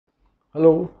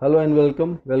Hello and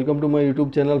welcome to my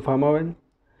YouTube channel PHARMAVEN.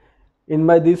 In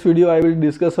this video I will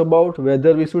discuss about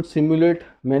whether we should simulate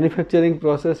manufacturing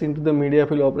process into the media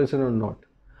fill operation or not.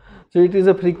 So it is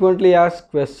a frequently asked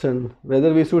question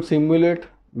whether we should simulate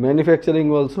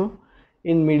manufacturing also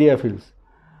in media fills.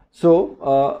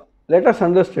 So let us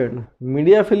understand,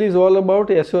 media fill is all about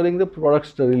assuring the product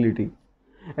sterility,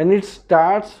 and it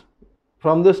starts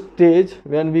from the stage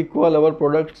when we call our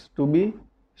products to be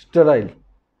sterile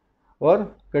or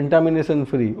contamination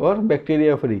free or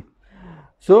bacteria free.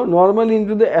 So normally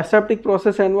into the aseptic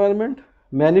process environment,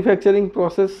 manufacturing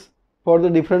process for the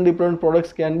different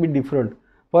products can be different.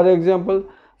 For example,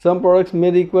 some products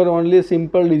may require only a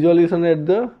simple dissolution at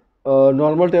the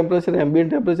normal temperature,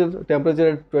 ambient temperature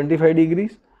at 25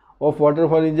 degrees of water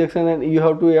for injection, and you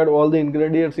have to add all the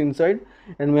ingredients inside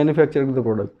and manufacture the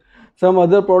product. Some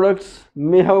other products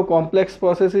may have complex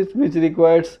processes which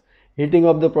requires heating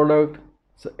of the product,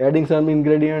 adding some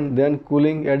ingredient, then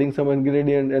cooling, adding some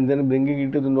ingredient, and then bringing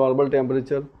it to the normal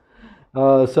temperature.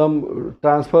 Some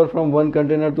transfer from one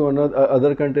container to another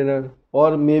other container,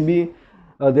 or maybe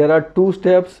there are two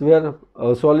steps where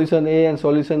solution A and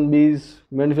solution B is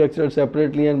manufactured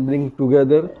separately and bring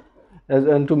together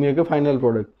and to make a final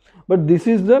product. But this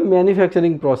is the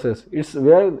manufacturing process. It's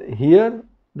where here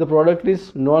the product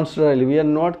is non-sterile. We are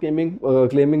not claiming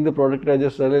the product as a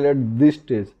sterile at this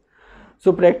stage.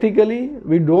 So practically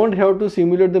we don't have to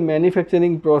simulate the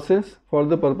manufacturing process for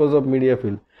the purpose of media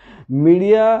fill.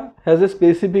 Media has a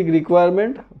specific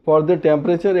requirement for the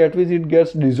temperature at which it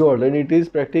gets dissolved, and it is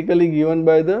practically given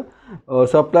by the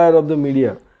supplier of the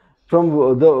media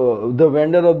from the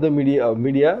vendor of the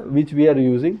media which we are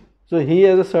using. So he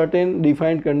has a certain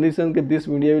defined condition that this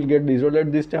media will get dissolved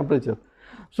at this temperature.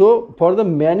 So for the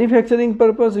manufacturing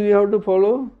purpose we have to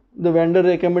follow the vendor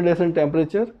recommendation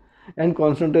temperature and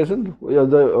concentration.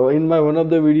 In my one of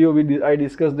the video I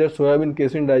discussed that soybean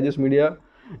casein digest media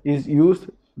is used,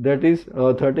 that is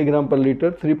 30 gram per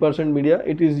liter, 3% media.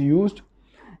 It is used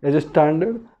as a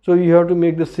standard. So you have to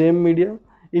make the same media.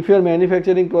 If your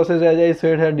manufacturing process, as I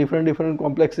said, has different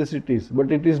complexities,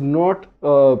 but it is not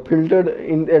filtered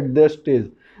in at that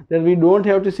stage, then we don't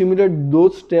have to simulate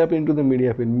those steps into the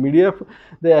media fill.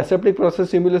 The aseptic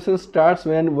process simulation starts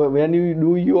when you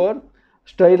do your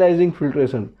sterilizing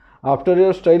filtration. After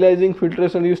your sterilizing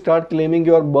filtration, you start claiming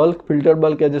your filtered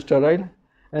bulk as a sterile,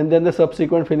 and then the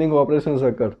subsequent filling operations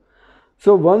occur.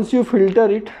 So once you filter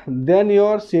it, then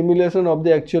your simulation of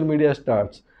the actual media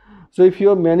starts. So if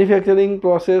your manufacturing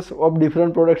process of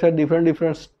different products at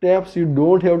different steps, you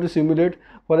don't have to simulate.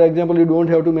 For example, you don't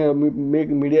have to make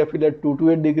media fill at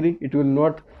 228 degree, it will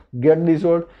not get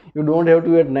dissolved. You don't have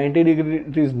to at 90 degree,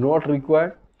 it is not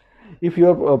required. If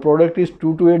your product is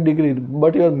 2 to 8 degree,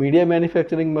 but your media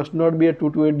manufacturing must not be at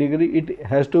 2 to 8 degree, it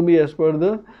has to be as per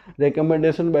the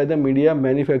recommendation by the media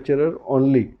manufacturer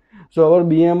only. So our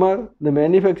BMR, the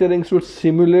manufacturing should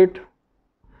simulate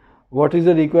what is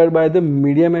required by the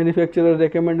media manufacturer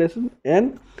recommendation,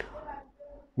 and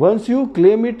once you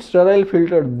claim it sterile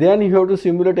filtered, then you have to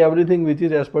simulate everything which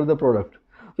is as per the product.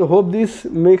 So hope this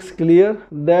makes clear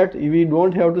that we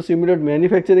don't have to simulate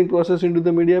manufacturing process into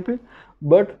the media fill,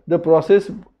 but the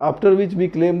process after which we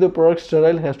claim the product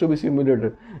sterile has to be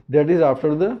simulated. That is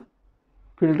after the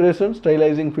filtration,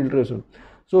 sterilizing filtration.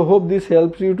 So hope this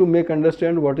helps you to make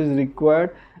understand what is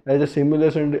required as a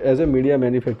simulation as a media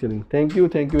manufacturing. Thank you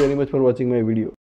very much for watching my video.